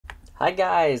Hi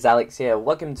guys, Alex here.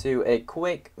 Welcome to a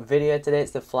quick video today.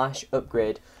 It's the Flash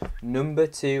upgrade number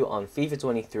 2 on FIFA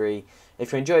 23.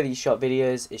 If you enjoy these short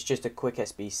videos, it's just a quick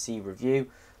SBC review.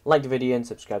 Like the video and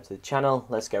subscribe to the channel.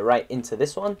 Let's get right into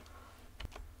this one.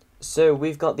 So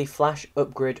we've got the Flash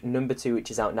upgrade number 2, which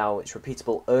is out now. It's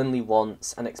repeatable only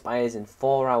once and expires in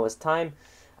 4 hours time.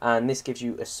 And this gives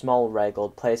you a small rare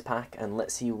gold players pack, and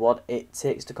let's see what it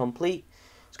takes to complete.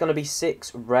 It's going to be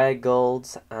 6 rare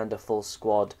golds and a full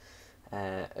squad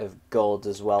of golds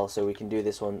as well, so we can do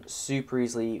this one super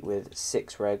easily with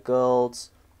 6 rare golds.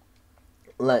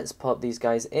 Let's pop these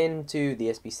guys into the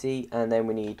SBC, and then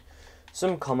we need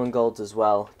some common golds as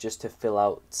well, just to fill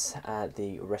out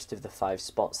the rest of the 5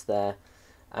 spots there,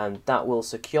 and that will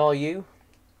secure you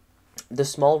the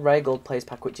small rare gold players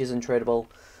pack, which is untradeable.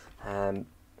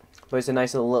 But it's a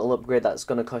nice little upgrade that's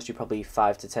going to cost you probably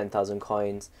 5,000 to 10,000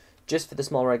 coins just for the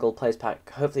small rare gold players pack.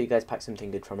 Hopefully you guys pack something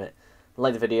good from it.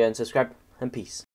 Like the video and subscribe, and peace.